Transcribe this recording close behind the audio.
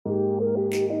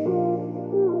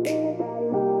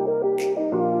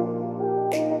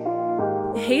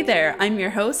Hey there, I'm your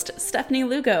host, Stephanie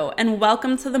Lugo, and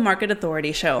welcome to the Market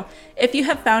Authority Show. If you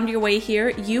have found your way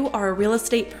here, you are a real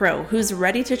estate pro who's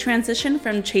ready to transition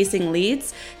from chasing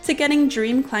leads to getting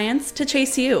dream clients to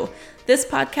chase you. This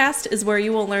podcast is where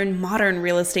you will learn modern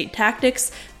real estate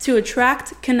tactics to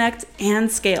attract, connect, and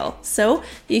scale so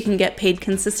you can get paid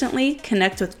consistently,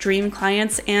 connect with dream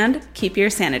clients, and keep your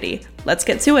sanity. Let's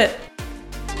get to it.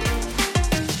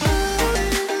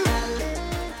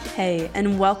 Hey,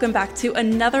 and welcome back to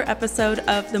another episode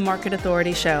of the Market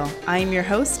Authority Show. I am your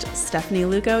host, Stephanie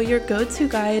Lugo, your go-to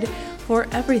guide for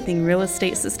everything real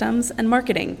estate systems and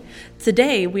marketing.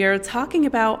 Today, we are talking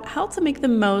about how to make the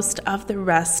most of the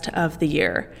rest of the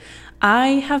year. I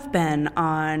have been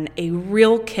on a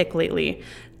real kick lately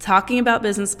talking about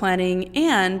business planning,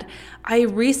 and I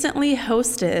recently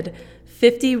hosted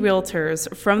 50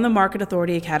 realtors from the Market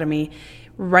Authority Academy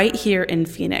right here in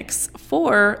Phoenix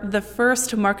for the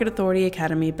first Market Authority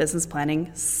Academy Business Planning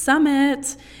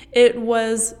Summit. It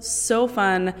was so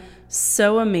fun,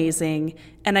 so amazing,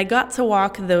 and I got to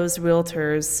walk those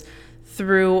realtors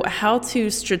through how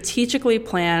to strategically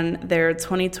plan their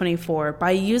 2024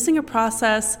 by using a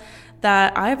process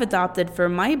that I've adopted for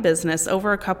my business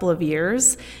over a couple of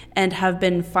years and have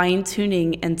been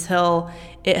fine-tuning until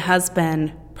it has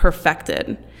been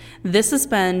perfected. This has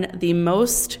been the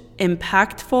most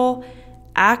impactful,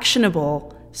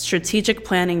 actionable, strategic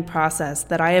planning process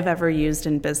that I have ever used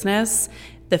in business.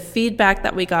 The feedback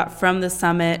that we got from the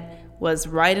summit was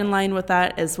right in line with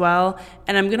that as well.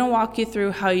 And I'm going to walk you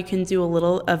through how you can do a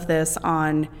little of this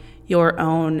on your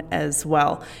own as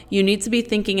well. You need to be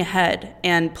thinking ahead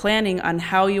and planning on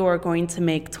how you are going to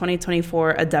make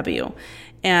 2024 a W.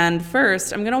 And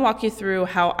first, I'm going to walk you through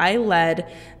how I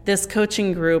led this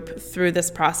coaching group through this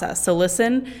process. So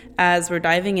listen as we're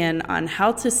diving in on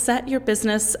how to set your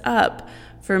business up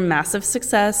for massive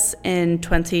success in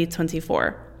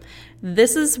 2024.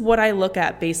 This is what I look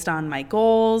at based on my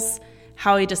goals,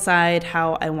 how I decide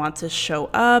how I want to show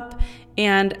up,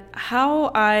 and how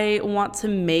I want to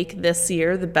make this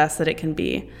year the best that it can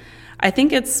be. I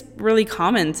think it's really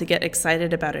common to get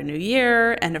excited about a new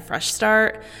year and a fresh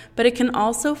start, but it can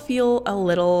also feel a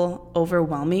little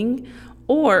overwhelming,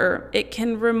 or it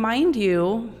can remind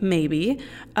you, maybe,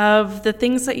 of the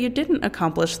things that you didn't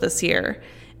accomplish this year.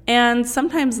 And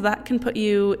sometimes that can put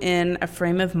you in a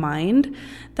frame of mind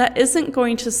that isn't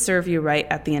going to serve you right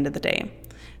at the end of the day.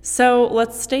 So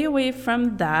let's stay away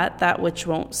from that which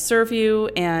won't serve you,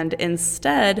 and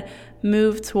instead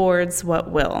move towards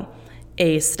what will.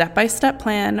 A step-by-step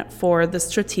plan for the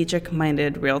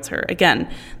strategic-minded realtor. Again,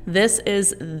 this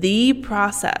is the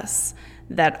process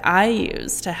that I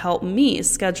use to help me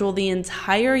schedule the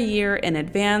entire year in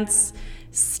advance,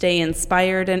 stay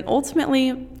inspired, and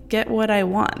ultimately get what I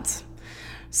want.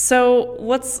 So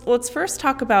let's first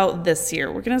talk about this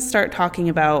year. We're going to start talking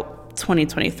about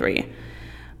 2023.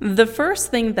 The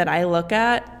first thing that I look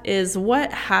at is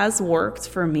what has worked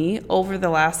for me over the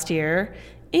last year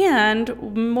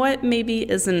and what maybe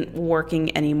isn't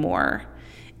working anymore.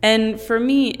 And for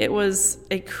me, it was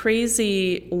a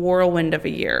crazy whirlwind of a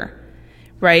year,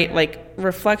 right? Like,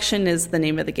 reflection is the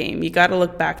name of the game. You got to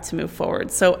look back to move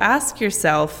forward. So ask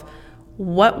yourself,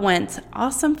 what went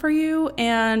awesome for you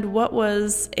and what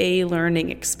was a learning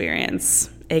experience,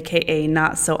 aka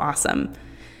not so awesome?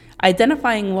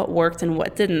 Identifying what worked and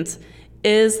what didn't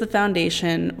is the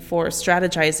foundation for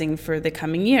strategizing for the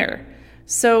coming year.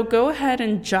 So go ahead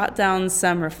and jot down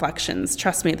some reflections.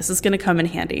 Trust me, this is going to come in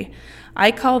handy.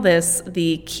 I call this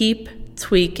the keep,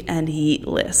 tweak, and yeet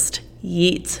list.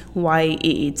 Yeet,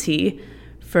 Y-E-E-T,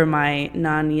 for my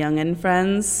non-youngin'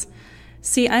 friends.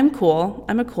 See, I'm cool.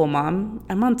 I'm a cool mom.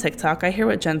 I'm on TikTok. I hear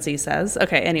what Gen Z says.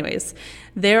 Okay, anyways,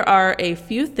 there are a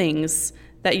few things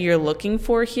that you're looking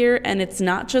for here, and it's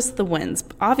not just the wins.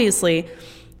 Obviously,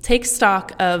 take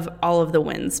stock of all of the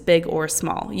wins, big or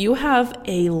small. You have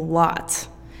a lot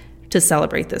to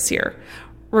celebrate this year,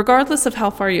 regardless of how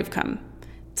far you've come.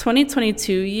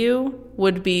 2022 you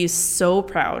would be so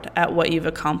proud at what you've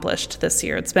accomplished this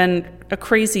year. It's been a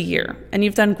crazy year, and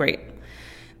you've done great.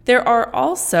 There are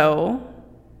also,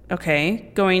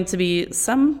 going to be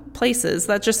some places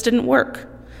that just didn't work.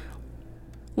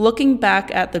 Looking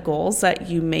back at the goals that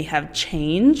you may have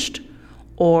changed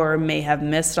or may have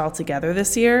missed altogether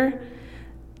this year,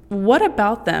 what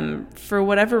about them, for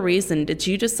whatever reason, did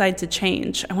you decide to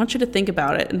change? I want you to think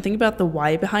about it and think about the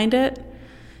why behind it.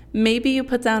 Maybe you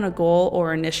put down a goal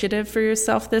or initiative for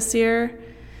yourself this year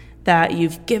that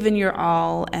you've given your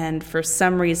all, and for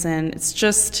some reason it's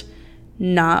just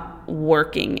not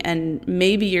working, and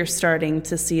maybe you're starting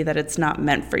to see that it's not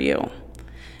meant for you.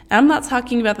 And I'm not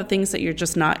talking about the things that you're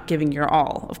just not giving your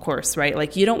all, of course, right?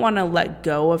 Like you don't want to let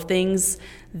go of things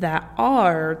that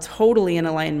are totally in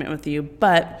alignment with you,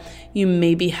 but you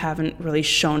maybe haven't really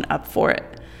shown up for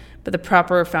it. But the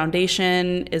proper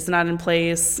foundation is not in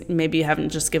place. Maybe you haven't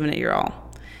just given it your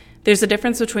all. There's a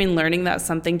difference between learning that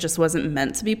something just wasn't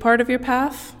meant to be part of your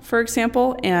path, for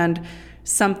example, and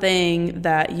something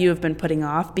that you have been putting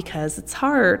off because it's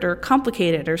hard or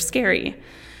complicated or scary.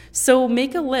 So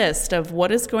make a list of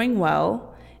what is going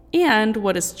well and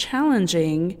what is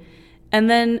challenging, and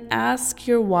then ask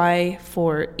your why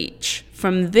for each.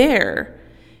 From there,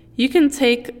 you can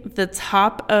take the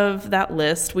top of that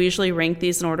list. We usually rank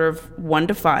these in order of 1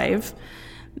 to 5.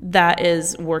 That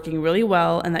is working really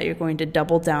well and that you're going to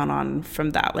double down on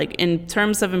from that. Like in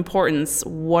terms of importance,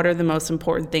 what are the most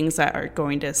important things that are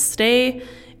going to stay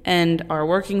and are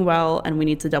working well, and we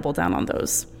need to double down on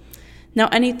those. Now,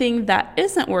 anything that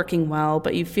isn't working well,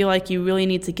 but you feel like you really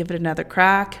need to give it another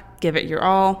crack, give it your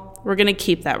all, we're going to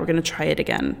keep that. We're going to try it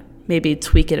again, maybe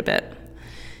tweak it a bit.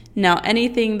 Now,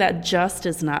 anything that just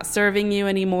is not serving you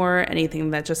anymore,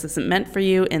 anything that just isn't meant for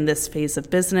you in this phase of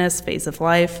business, phase of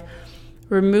life,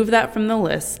 remove that from the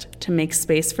list to make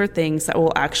space for things that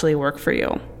will actually work for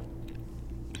you.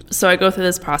 So I go through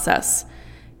this process.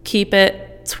 Keep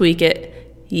it, tweak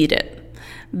it, eat it.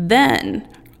 Then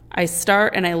I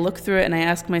start and I look through it and I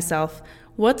ask myself,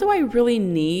 what do I really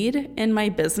need in my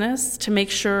business to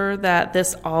make sure that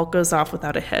this all goes off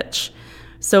without a hitch?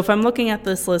 So if I'm looking at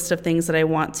this list of things that I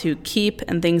want to keep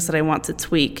and things that I want to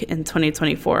tweak in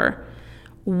 2024,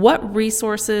 what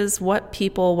resources, what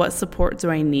people, what support do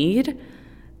I need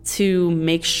to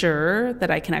make sure that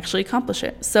I can actually accomplish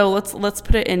it? So let's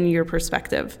put it in your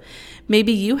perspective.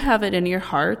 Maybe you have it in your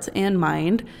heart and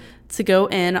mind to go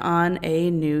in on a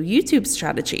new YouTube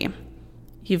strategy.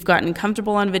 You've gotten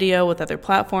comfortable on video with other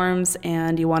platforms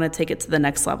and you want to take it to the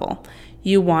next level.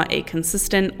 You want a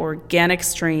consistent, organic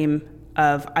stream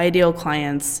of ideal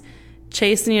clients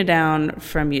chasing you down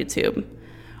from YouTube.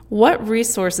 What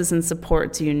resources and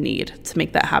support do you need to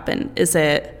make that happen? Is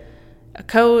it a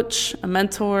coach, a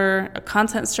mentor, a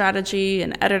content strategy,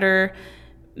 an editor?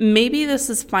 Maybe this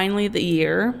is finally the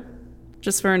year,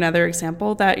 just for another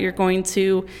example, that you're going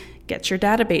to get your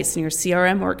database and your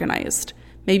CRM organized.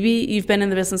 Maybe you've been in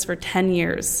the business for 10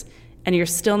 years and you're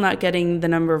still not getting the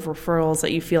number of referrals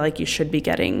that you feel like you should be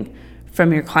getting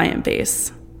from your client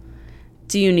base.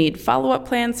 Do you need follow-up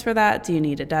plans for that? Do you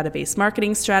need a database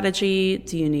marketing strategy?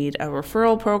 Do you need a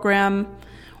referral program?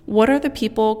 What are the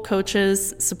people,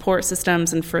 coaches, support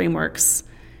systems, and frameworks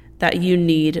that you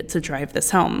need to drive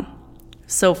this home?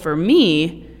 So for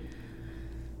me,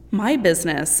 my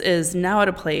business is now at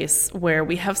a place where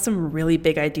we have some really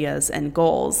big ideas and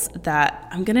goals that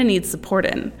I'm going to need support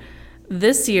in.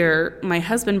 This year, my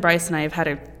husband Bryce and I have had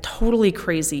a totally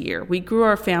crazy year. We grew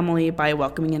our family by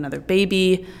welcoming another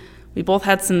baby. We both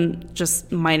had some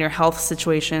just minor health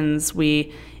situations.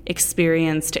 We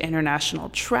experienced international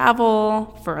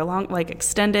travel for a long,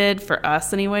 extended for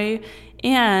us anyway.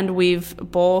 And we've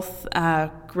both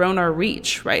grown our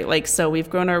reach, right? So we've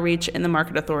grown our reach in the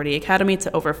Market Authority Academy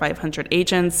to over 500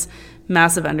 agents,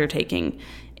 massive undertaking.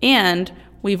 And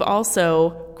we've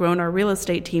also grown our real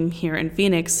estate team here in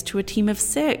Phoenix to a team of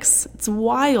 6. It's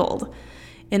wild.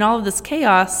 In all of this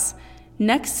chaos,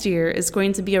 next year is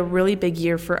going to be a really big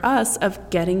year for us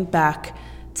of getting back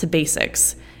to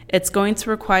basics. It's going to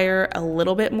require a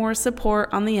little bit more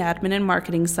support on the admin and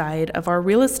marketing side of our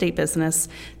real estate business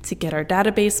to get our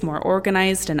database more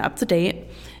organized and up to date.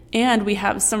 And we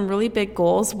have some really big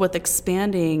goals with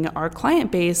expanding our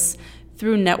client base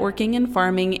through networking and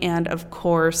farming and, of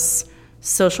course,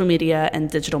 social media and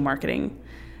digital marketing.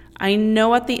 I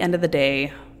know at the end of the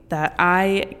day that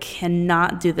I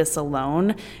cannot do this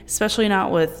alone, especially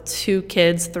not with 2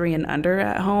 kids, 3 and under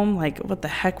at home. What the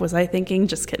heck was I thinking?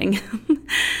 Just kidding.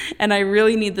 And I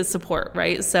really need the support,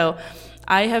 right? So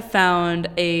I have found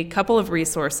a couple of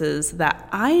resources that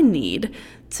I need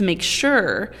to make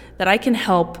sure that I can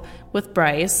help with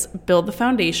Bryce build the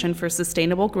foundation for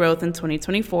sustainable growth in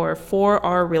 2024 for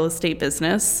our real estate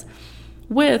business,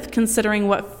 with considering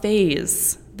what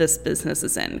phase this business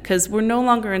is in, because we're no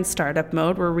longer in startup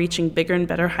mode. We're reaching bigger and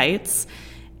better heights,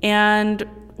 and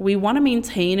we want to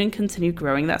maintain and continue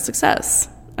growing that success.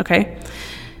 Okay.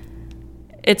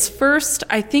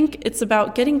 I think it's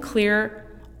about getting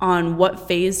clear on what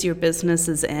phase your business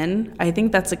is in. I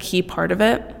think that's a key part of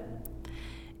it.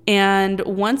 And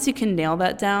once you can nail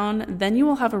that down, then you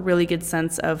will have a really good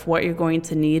sense of what you're going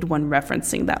to need when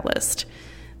referencing that list.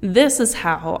 This is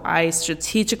how I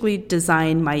strategically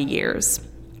design my years,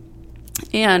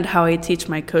 and how I teach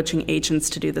my coaching agents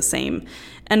to do the same.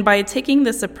 And by taking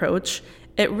this approach,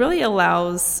 It really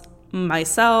allows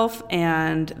myself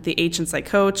and the agents I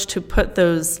coach to put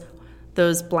those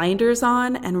blinders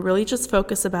on and really just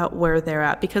focus about where they're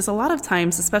at. Because a lot of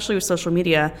times, especially with social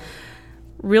media,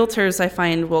 realtors, I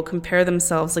find, will compare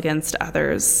themselves against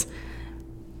others.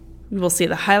 We'll see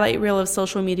the highlight reel of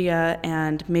social media,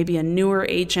 and maybe a newer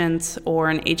agent or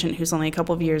an agent who's only a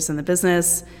couple of years in the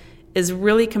business is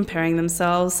really comparing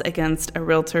themselves against a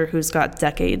realtor who's got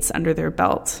decades under their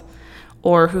belt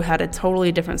or who had a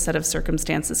totally different set of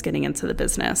circumstances getting into the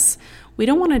business. We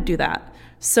don't want to do that.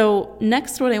 So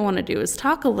next, what I want to do is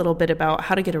talk a little bit about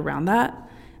how to get around that.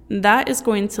 That is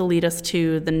going to lead us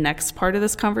to the next part of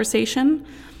this conversation,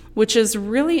 which is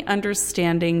really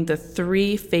understanding the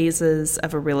 3 phases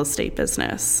of a real estate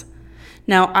business.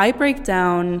 Now, I break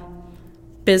down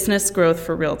business growth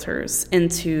for realtors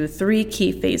into 3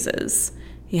 key phases.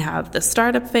 You have the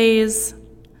startup phase,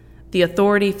 the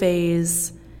authority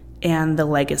phase, and the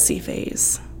legacy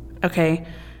phase. Okay?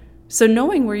 So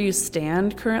knowing where you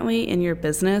stand currently in your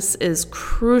business is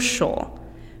crucial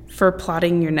for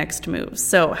plotting your next move.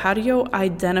 So how do you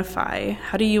identify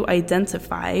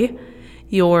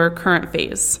your current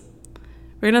phase?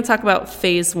 We're going to talk about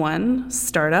phase 1,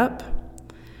 startup.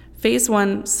 Phase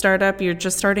 1, startup, you're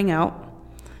just starting out.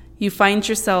 You find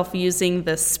yourself using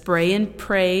the spray and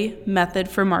pray method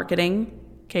for marketing.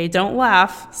 Okay, don't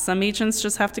laugh. Some agents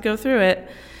just have to go through it.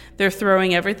 They're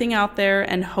throwing everything out there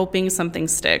and hoping something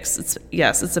sticks.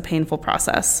 It's a painful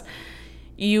process.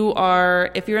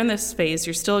 If you're in this phase,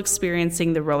 you're still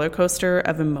experiencing the roller coaster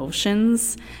of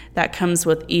emotions that comes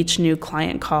with each new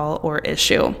client call or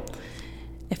issue.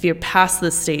 If you're past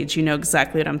this stage, you know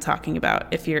exactly what I'm talking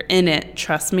about. If you're in it,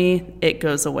 trust me, it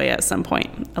goes away at some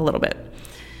point, a little bit.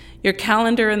 Your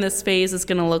calendar in this phase is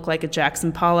going to look like a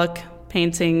Jackson Pollock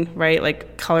painting, right?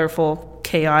 Like colorful,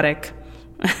 chaotic.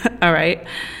 All right.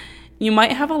 You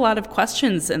might have a lot of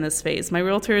questions in this phase. My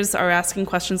realtors are asking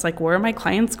questions like, where are my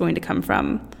clients going to come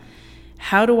from?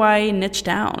 How do I niche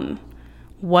down?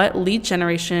 What lead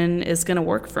generation is going to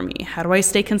work for me? How do I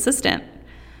stay consistent?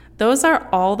 Those are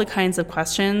all the kinds of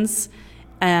questions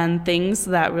and things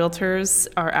that realtors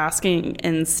are asking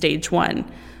in stage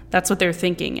 1. That's what they're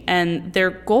thinking. And their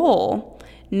goal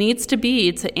needs to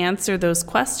be to answer those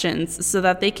questions so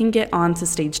that they can get on to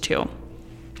stage 2.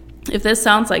 If this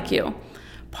sounds like you,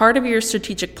 part of your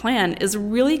strategic plan is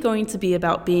really going to be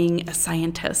about being a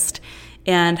scientist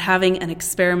and having an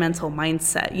experimental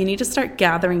mindset. You need to start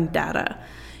gathering data.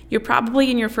 You're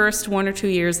probably in your first 1 or 2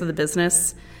 years of the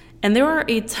business, and there are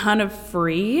a ton of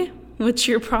free, which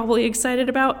you're probably excited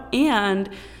about, and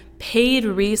paid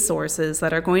resources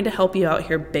that are going to help you out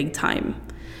here big time,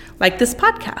 like this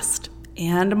podcast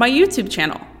and my YouTube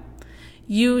channel.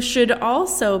 You should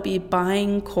also be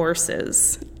buying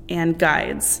courses and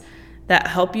guides that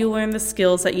help you learn the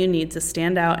skills that you need to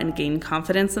stand out and gain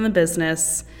confidence in the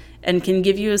business, and can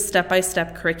give you a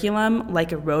step-by-step curriculum,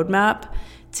 like a roadmap,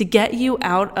 to get you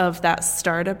out of that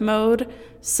startup mode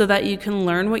so that you can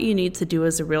learn what you need to do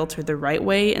as a realtor the right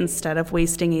way instead of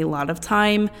wasting a lot of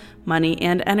time, money,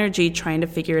 and energy trying to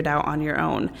figure it out on your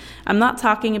own. I'm not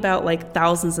talking about like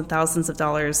thousands and thousands of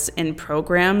dollars in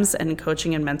programs and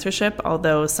coaching and mentorship,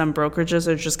 although some brokerages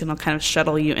are just going to kind of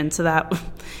shuttle you into that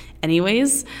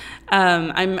anyways.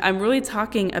 I'm really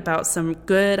talking about some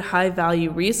good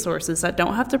high-value resources that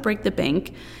don't have to break the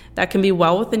bank, that can be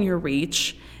well within your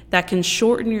reach, that can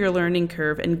shorten your learning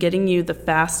curve and getting you the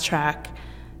fast track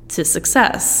to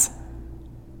success.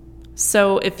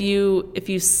 So if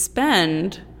you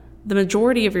spend the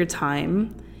majority of your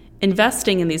time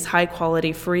investing in these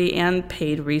high-quality free and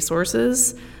paid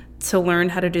resources to learn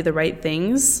how to do the right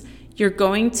things, you're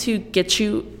going to get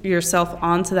yourself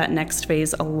onto that next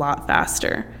phase a lot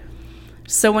faster.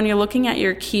 So when you're looking at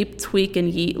your keep, tweak,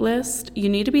 and yeet list, you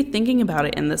need to be thinking about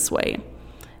it in this way.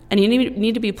 And you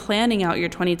need to be planning out your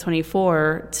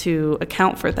 2024 to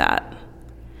account for that.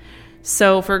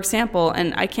 So for example,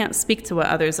 and I can't speak to what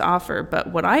others offer, but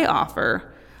what I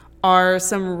offer are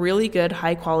some really good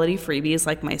high quality freebies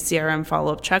like my CRM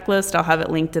follow-up checklist. I'll have it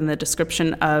linked in the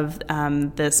description of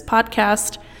this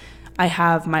podcast. I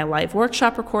have my live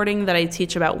workshop recording that I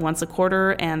teach about once a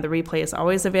quarter, and the replay is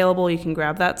always available. You can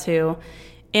grab that too.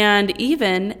 And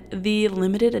even the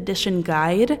limited edition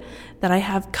guide that I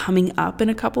have coming up in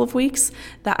a couple of weeks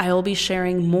that I will be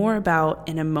sharing more about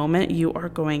in a moment. You are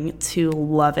going to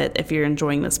love it if you're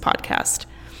enjoying this podcast.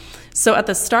 So at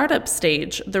the startup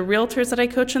stage, the realtors that I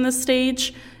coach in this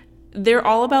stage, they're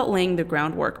all about laying the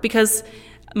groundwork, because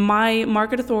my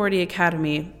Market Authority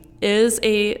Academy is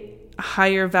a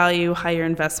higher value, higher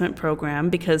investment program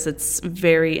because it's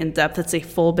very in-depth. It's a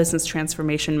full business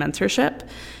transformation mentorship.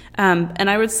 And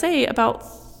I would say about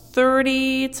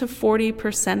 30 to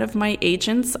 40% of my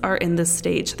agents are in this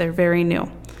stage. They're very new.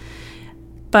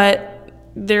 But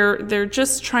they're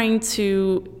just trying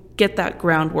to get that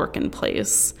groundwork in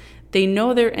place. They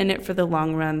know they're in it for the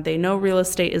long run. They know real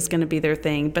estate is going to be their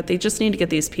thing, but they just need to get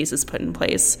these pieces put in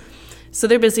place. So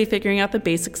they're busy figuring out the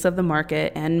basics of the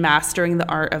market and mastering the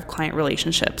art of client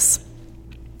relationships.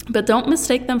 But don't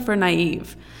mistake them for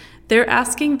naive. They're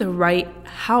asking the right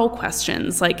how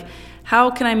questions, like, how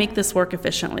can I make this work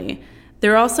efficiently?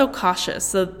 They're also cautious,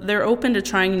 so they're open to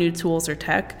trying new tools or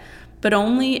tech, but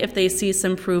only if they see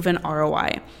some proven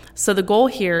ROI. So the goal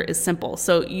here is simple.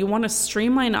 So you want to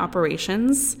streamline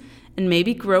operations and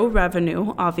maybe grow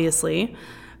revenue, obviously,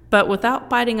 but without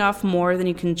biting off more than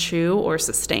you can chew or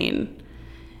sustain.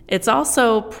 It's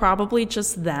also probably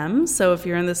just them. So if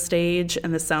you're in this stage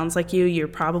and this sounds like you're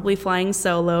probably flying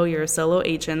solo, you're a solo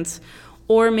agent,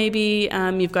 or maybe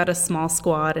you've got a small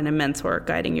squad and a mentor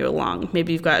guiding you along.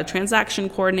 Maybe you've got a transaction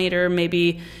coordinator,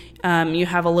 maybe you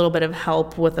have a little bit of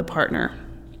help with a partner.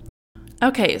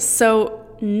 Okay, so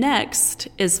next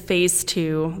is phase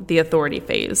 2, the authority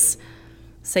phase.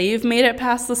 Say you've made it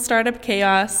past the startup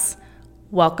chaos.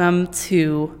 Welcome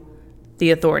to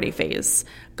the authority phase.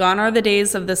 Gone are the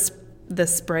days of the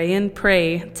spray and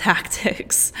pray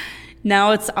tactics.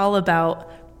 Now it's all about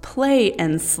play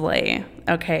and slay,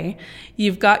 okay?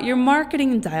 You've got your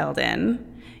marketing dialed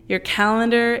in. Your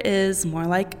calendar is more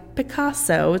like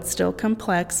Picasso. It's still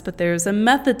complex, but there's a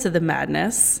method to the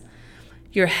madness.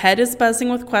 Your head is buzzing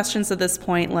with questions at this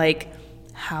point like,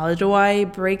 how do I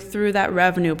break through that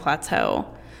revenue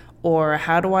plateau? Or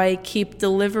how do I keep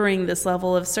delivering this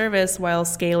level of service while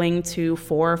scaling to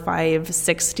 4, 5,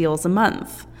 6 deals a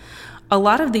month? A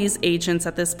lot of these agents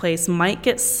at this place might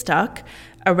get stuck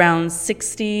around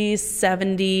 60,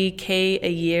 70K a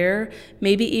year,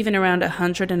 maybe even around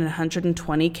 100 and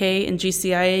 120K in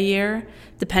GCI a year,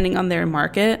 depending on their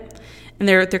market. And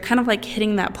they're kind of like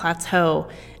hitting that plateau,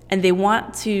 and they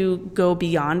want to go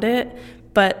beyond it,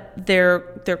 but their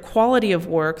quality of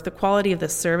work, the quality of the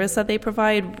service that they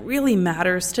provide really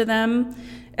matters to them.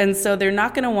 And so they're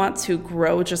not going to want to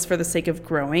grow just for the sake of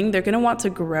growing. They're going to want to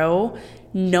grow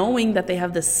knowing that they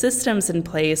have the systems in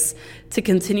place to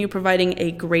continue providing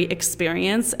a great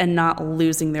experience and not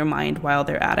losing their mind while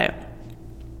they're at it.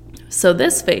 So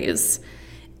this phase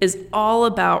is all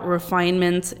about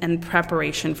refinement and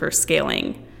preparation for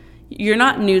scaling. You're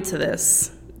not new to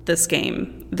this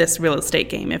game, this real estate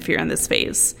game, if you're in this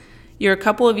phase. You're a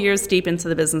couple of years deep into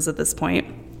the business at this point.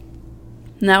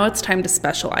 Now it's time to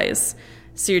specialize.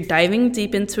 So you're diving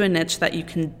deep into a niche that you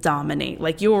can dominate.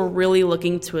 Like you're really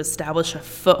looking to establish a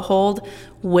foothold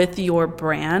with your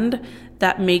brand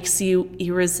that makes you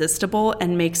irresistible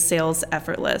and makes sales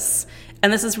effortless.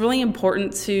 And this is really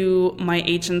important to my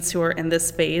agents who are in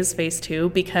this phase 2,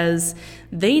 because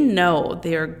they know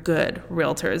they're good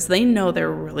realtors. They know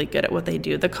they're really good at what they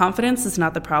do. The confidence is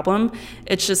not the problem.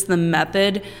 It's just the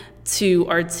method to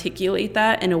articulate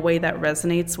that in a way that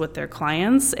resonates with their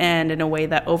clients and in a way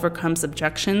that overcomes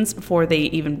objections before they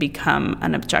even become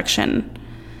an objection.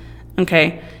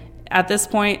 Okay. At this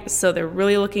point, so they're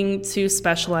really looking to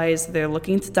specialize. They're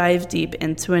looking to dive deep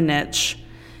into a niche.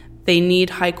 They need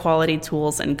high quality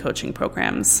tools and coaching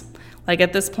programs. Like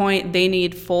at this point, they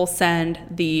need full send,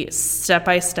 the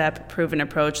step-by-step proven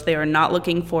approach. They are not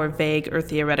looking for vague or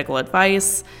theoretical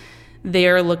advice. They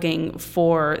are looking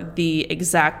for the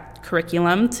exact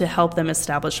curriculum to help them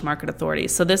establish market authority.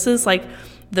 So this is like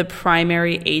the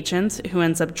primary agent who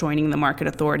ends up joining the Market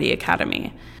Authority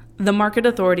Academy. The Market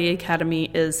Authority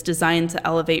Academy is designed to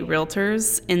elevate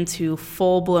realtors into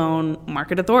full-blown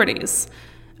market authorities.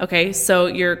 Okay, so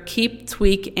your keep,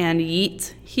 tweak, and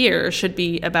yeet here should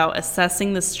be about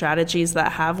assessing the strategies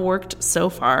that have worked so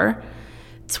far,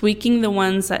 tweaking the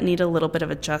ones that need a little bit of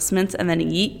adjustment, and then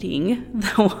yeeting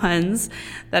the ones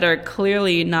that are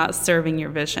clearly not serving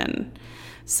your vision.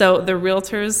 So the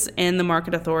realtors in the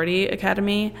Market Authority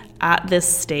Academy at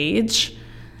this stage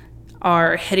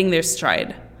are hitting their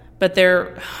stride, but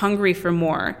they're hungry for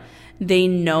more. They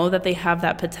know that they have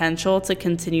that potential to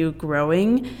continue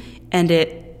growing, and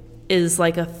it is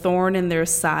like a thorn in their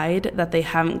side that they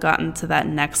haven't gotten to that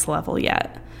next level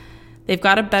yet. They've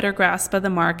got a better grasp of the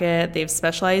market. They've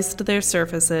specialized their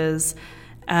services.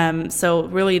 So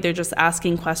really, they're just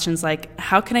asking questions like,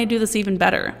 how can I do this even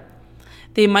better?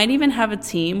 They might even have a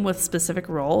team with specific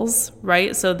roles,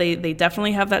 right? So they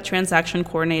definitely have that transaction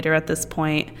coordinator at this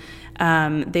point.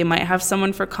 They might have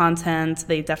someone for content.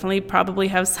 They definitely probably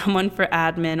have someone for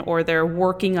admin, or they're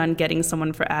working on getting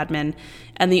someone for admin.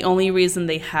 And the only reason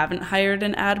they haven't hired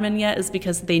an admin yet is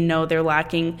because they know they're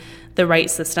lacking the right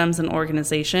systems and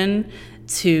organization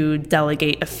to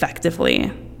delegate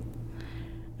effectively.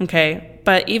 Okay.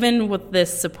 But even with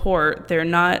this support, they're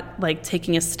not like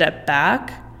taking a step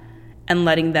back and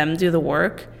letting them do the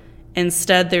work.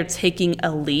 Instead, they're taking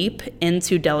a leap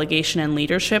into delegation and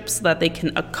leadership so that they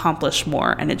can accomplish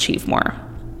more and achieve more.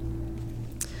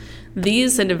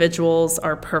 These individuals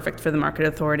are perfect for the Market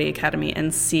Authority Academy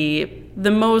and see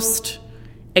the most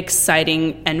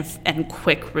exciting and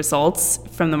quick results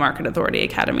from the Market Authority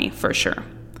Academy for sure.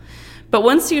 But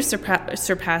once you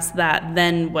surpass that,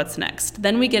 then what's next?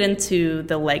 Then we get into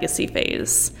the legacy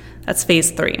phase. That's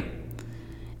phase 3.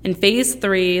 In phase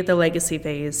 3, the legacy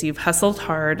phase, you've hustled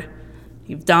hard,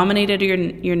 you've dominated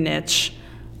your niche.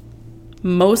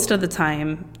 Most of the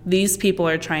time, these people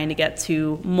are trying to get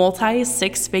to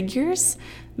multi-6 figures,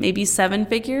 maybe 7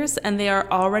 figures, and they are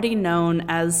already known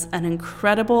as an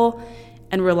incredible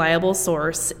and reliable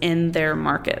source in their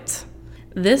market.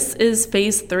 This is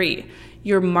phase 3.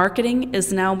 Your marketing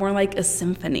is now more like a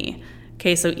symphony.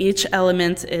 Okay, so each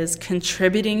element is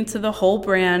contributing to the whole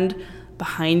brand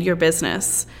behind your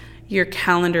business. Your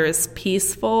calendar is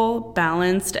peaceful,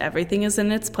 balanced, everything is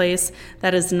in its place.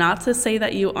 That is not to say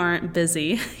that you aren't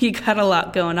busy. You got a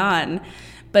lot going on,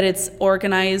 but it's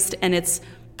organized and it's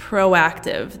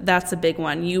proactive. That's a big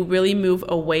one. You really move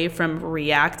away from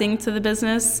reacting to the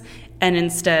business, and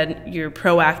instead you're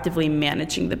proactively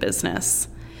managing the business.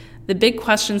 The big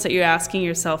questions that you're asking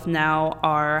yourself now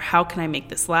are, how can I make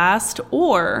this last?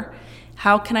 Or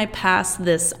how can I pass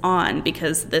this on?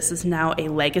 Because this is now a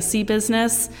legacy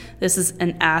business. This is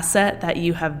an asset that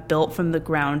you have built from the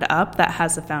ground up that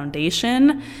has a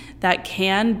foundation that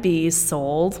can be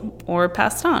sold or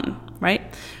passed on, right?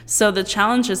 So the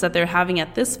challenges that they're having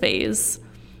at this phase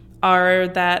are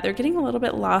that they're getting a little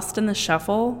bit lost in the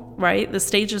shuffle, right? The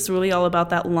stage is really all about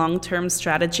that long-term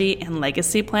strategy and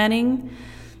legacy planning.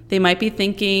 They might be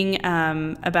thinking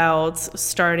about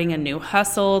starting a new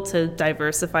hustle to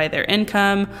diversify their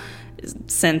income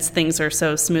since things are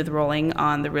so smooth rolling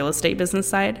on the real estate business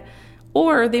side.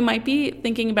 Or they might be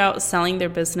thinking about selling their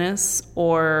business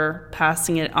or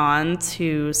passing it on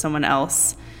to someone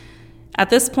else. At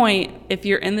this point, if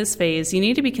you're in this phase, you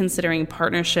need to be considering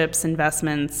partnerships,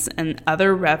 investments, and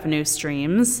other revenue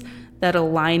streams that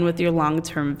align with your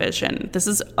long-term vision. This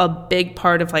is a big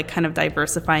part of kind of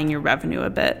diversifying your revenue a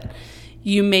bit.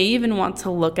 You may even want to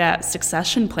look at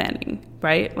succession planning,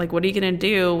 right? What are you going to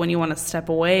do when you want to step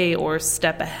away or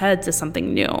step ahead to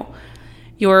something new?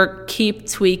 Your keep,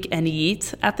 tweak, and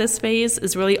yeet at this phase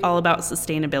is really all about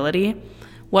sustainability.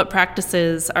 What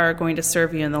practices are going to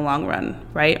serve you in the long run,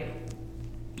 right?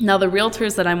 Now, the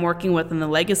realtors that I'm working with in the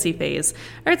legacy phase,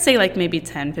 I'd say maybe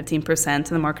 10, 15% in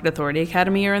the Market Authority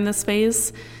Academy are in this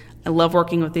phase. I love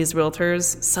working with these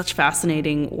realtors. Such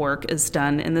fascinating work is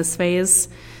done in this phase.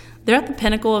 They're at the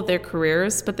pinnacle of their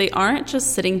careers, but they aren't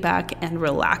just sitting back and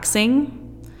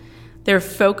relaxing. They're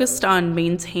focused on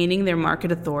maintaining their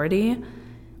market authority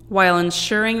while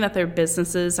ensuring that their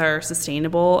businesses are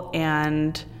sustainable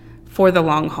and for the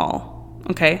long haul,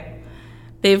 okay?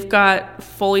 They've got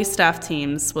fully staffed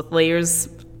teams with layers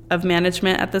of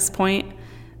management at this point.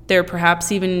 They're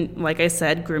perhaps even, like I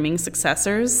said, grooming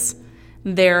successors.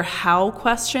 Their how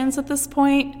questions at this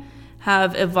point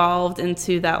have evolved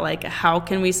into that, how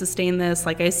can we sustain this?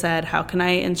 Like I said, how can I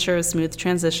ensure a smooth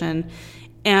transition?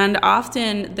 And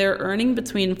often they're earning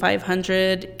between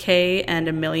 $500K and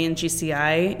 $1 million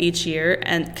GCI each year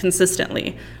and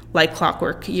consistently, like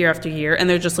clockwork, year after year, and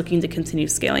they're just looking to continue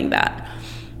scaling that.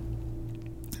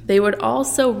 They would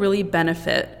also really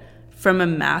benefit from a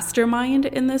mastermind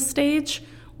in this stage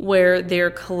where they're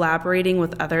collaborating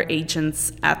with other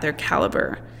agents at their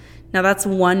caliber. Now, that's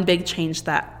one big change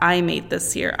that I made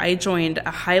this year. I joined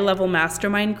a high-level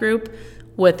mastermind group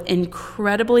with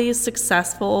incredibly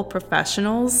successful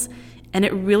professionals, and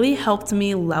it really helped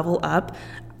me level up.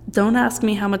 Don't ask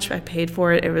me how much I paid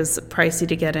for it. It was pricey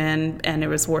to get in, and it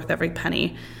was worth every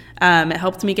penny. It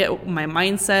helped me get my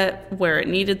mindset where it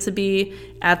needed to be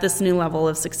at this new level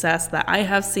of success that I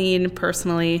have seen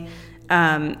personally.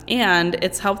 And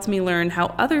it's helped me learn how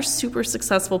other super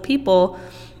successful people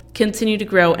continue to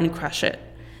grow and crush it.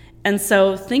 And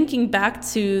so thinking back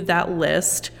to that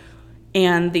list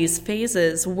and these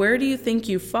phases, where do you think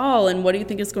you fall and what do you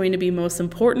think is going to be most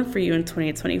important for you in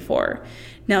 2024?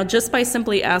 Now, just by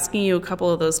simply asking you a couple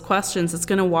of those questions, it's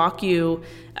going to walk you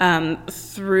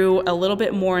through a little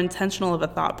bit more intentional of a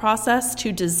thought process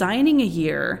to designing a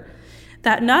year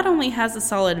that not only has a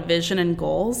solid vision and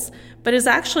goals, but is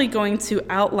actually going to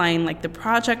outline the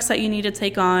projects that you need to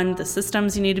take on, the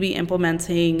systems you need to be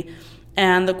implementing,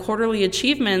 and the quarterly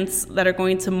achievements that are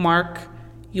going to mark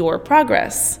your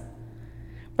progress,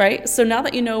 right? So now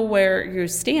that you know where you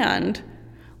stand,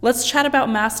 let's chat about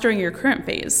mastering your current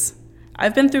phase.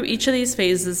 I've been through each of these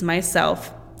phases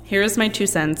myself. Here's my 2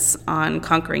 cents on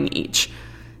conquering each.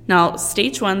 Now,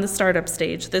 stage 1, the startup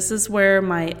stage, this is where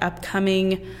my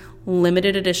upcoming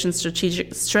limited edition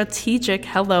strategic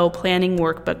Hello planning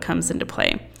workbook comes into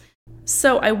play.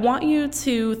 So I want you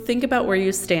to think about where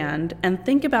you stand and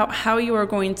think about how you are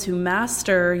going to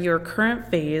master your current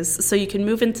phase so you can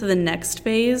move into the next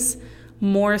phase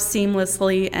more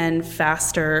seamlessly and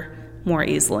faster, more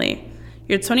easily.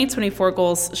 Your 2024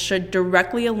 goals should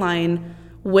directly align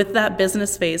with that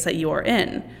business phase that you are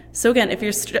in. So again, if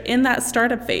you're in that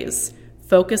startup phase,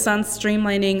 focus on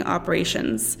streamlining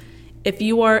operations. If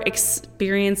you are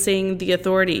experiencing the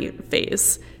authority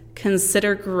phase,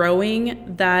 consider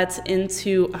growing that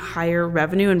into a higher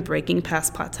revenue and breaking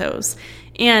past plateaus.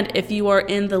 And if you are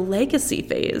in the legacy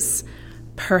phase,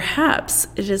 perhaps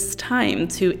it is time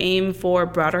to aim for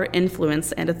broader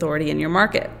influence and authority in your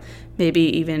market. Maybe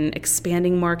even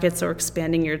expanding markets or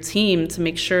expanding your team to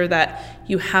make sure that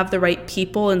you have the right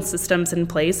people and systems in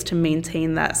place to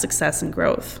maintain that success and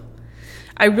growth.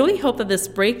 I really hope that this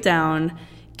breakdown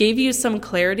gave you some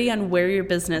clarity on where your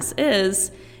business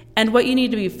is and what you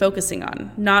need to be focusing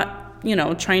on. Not,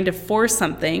 trying to force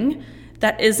something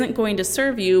that isn't going to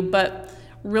serve you, but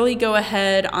really go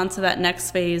ahead onto that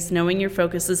next phase, knowing your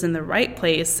focus is in the right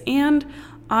place and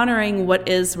honoring what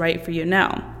is right for you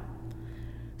now.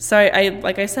 So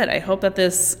like I said, I hope that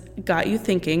this got you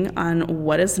thinking on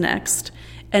what is next.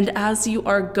 And as you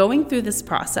are going through this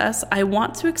process, I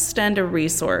want to extend a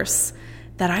resource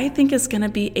that I think is going to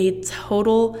be a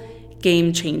total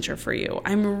game changer for you.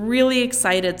 I'm really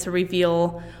excited to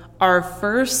reveal our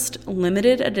first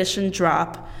limited edition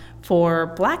drop for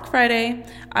Black Friday.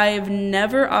 I've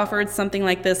never offered something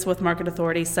like this with Market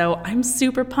Authority, so I'm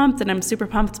super pumped, and I'm super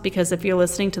pumped because if you're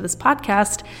listening to this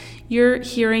podcast, you're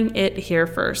hearing it here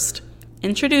first.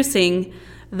 Introducing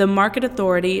the Market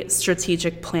Authority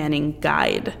Strategic Planning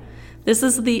Guide. This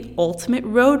is the ultimate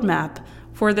roadmap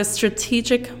for the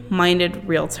strategic-minded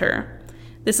realtor.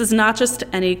 This is not just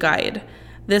any guide.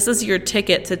 This is your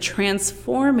ticket to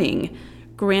transforming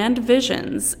grand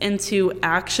visions into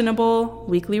actionable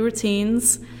weekly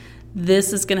routines.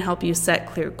 This is going to help you set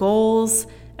clear goals,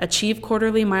 achieve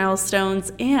quarterly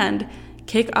milestones, and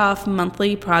kick off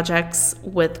monthly projects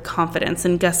with confidence.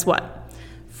 And guess what?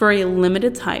 For a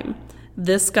limited time,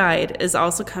 this guide is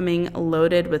also coming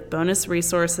loaded with bonus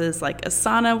resources like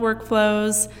Asana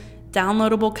workflows,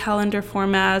 downloadable calendar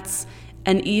formats,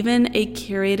 and even a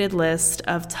curated list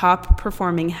of top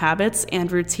performing habits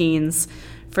and routines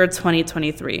for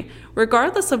 2023.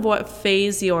 Regardless of what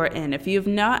phase you're in, if you've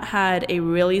not had a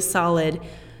really solid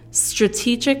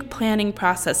strategic planning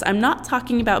process, I'm not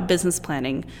talking about business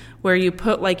planning where you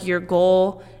put like your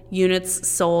goal units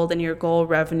sold and your goal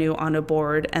revenue on a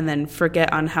board and then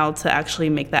forget on how to actually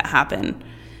make that happen.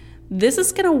 This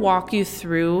is going to walk you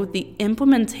through the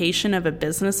implementation of a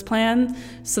business plan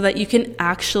so that you can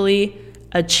actually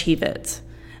achieve it.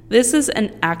 This is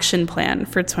an action plan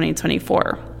for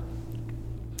 2024.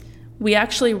 We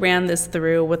actually ran this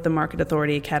through with the Market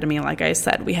Authority Academy. Like I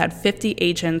said, we had 50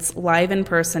 agents live in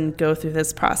person go through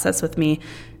this process with me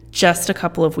just a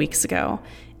couple of weeks ago.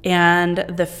 And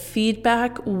the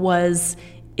feedback was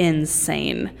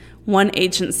insane. One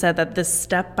agent said that this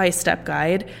step-by-step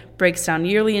guide breaks down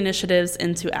yearly initiatives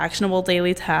into actionable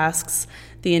daily tasks.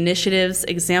 The initiatives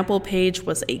example page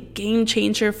was a game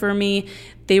changer for me.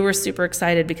 They were super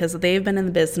excited because they've been in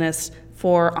the business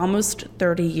for almost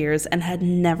 30 years and had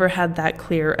never had that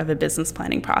clear of a business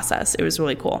planning process. It was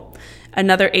really cool.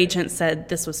 Another agent said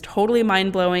this was totally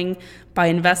mind-blowing. By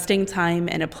investing time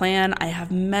in a plan, I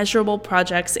have measurable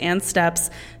projects and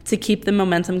steps to keep the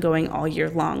momentum going all year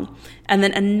long. And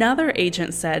then another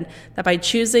agent said that by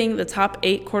choosing the top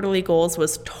 8 quarterly goals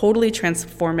was totally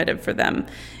transformative for them.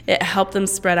 It helped them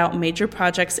spread out major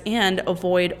projects and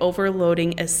avoid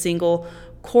overloading a single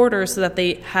quarter so that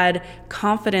they had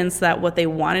confidence that what they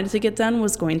wanted to get done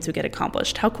was going to get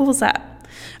accomplished. How cool is that?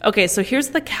 Okay, so here's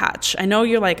the catch. I know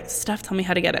you're like, Steph, tell me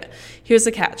how to get it. Here's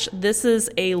the catch. This is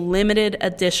a limited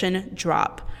edition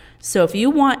drop. So if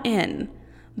you want in,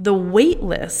 the wait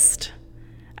list,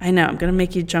 I know I'm going to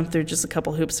make you jump through just a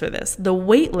couple hoops for this. The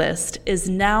wait list is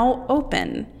now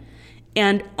open,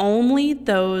 and only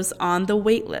those on the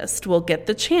wait list will get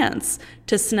the chance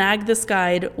to snag this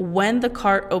guide when the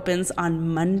cart opens on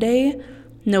Monday,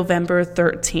 November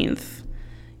 13th.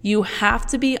 You have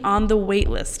to be on the wait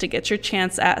list to get your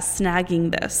chance at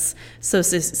snagging this. So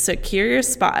secure your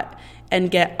spot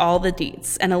and get all the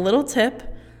deets. And a little tip,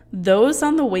 those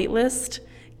on the wait list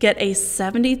get a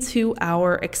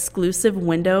 72-hour exclusive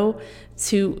window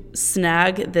to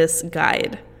snag this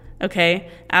guide. Okay.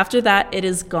 After that, it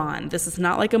is gone. This is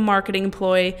not like a marketing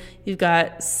ploy. You've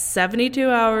got 72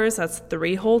 hours, that's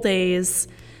 3 whole days,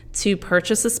 to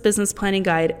purchase this business planning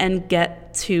guide and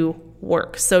get to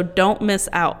work. So don't miss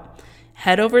out.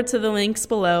 Head over to the links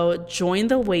below, join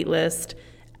the waitlist,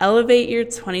 elevate your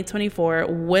 2024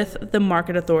 with the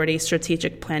Market Authority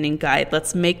Strategic Planning Guide.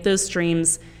 Let's make those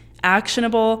dreams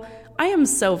actionable. I am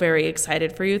so very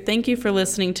excited for you. Thank you for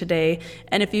listening today.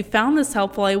 And if you found this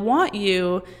helpful, I want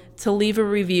you to leave a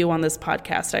review on this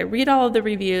podcast. I read all of the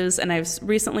reviews, and I've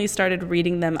recently started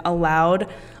reading them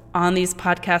aloud on these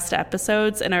podcast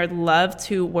episodes, and I would love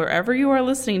to, wherever you are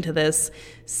listening to this,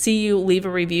 see you leave a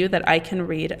review that I can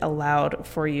read aloud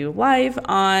for you live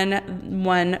on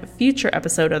one future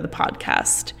episode of the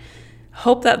podcast.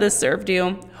 Hope that this served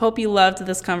you. Hope you loved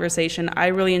this conversation. I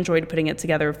really enjoyed putting it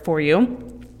together for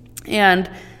you, and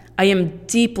I am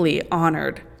deeply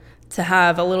honored to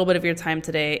have a little bit of your time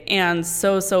today, and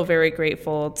so very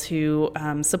grateful to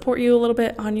support you a little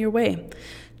bit on your way.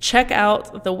 Check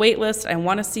out the waitlist. I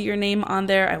want to see your name on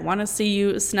there. I want to see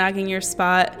you snagging your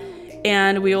spot,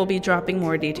 and we will be dropping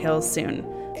more details soon.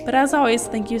 But as always,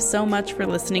 thank you so much for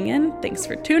listening in. Thanks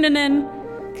for tuning in.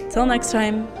 Till next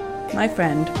time, my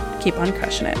friend, keep on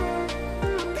crushing it.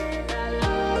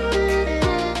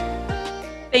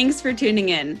 Thanks for tuning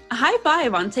in. A high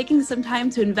five on taking some time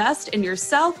to invest in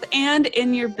yourself and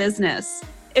in your business.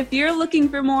 If you're looking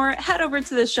for more, head over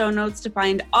to the show notes to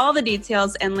find all the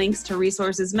details and links to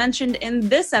resources mentioned in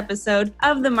this episode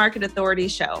of the Market Authority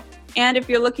Show. And if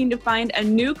you're looking to find a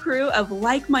new crew of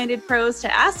like-minded pros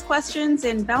to ask questions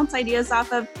and bounce ideas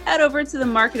off of, head over to the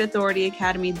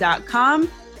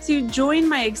marketauthorityacademy.com to join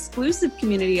my exclusive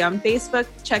community on Facebook,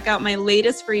 check out my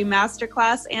latest free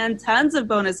masterclass and tons of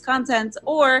bonus content,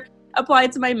 or apply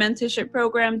to my mentorship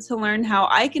program to learn how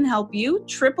I can help you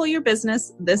triple your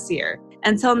business this year.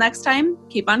 Until next time,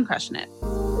 keep on crushing it.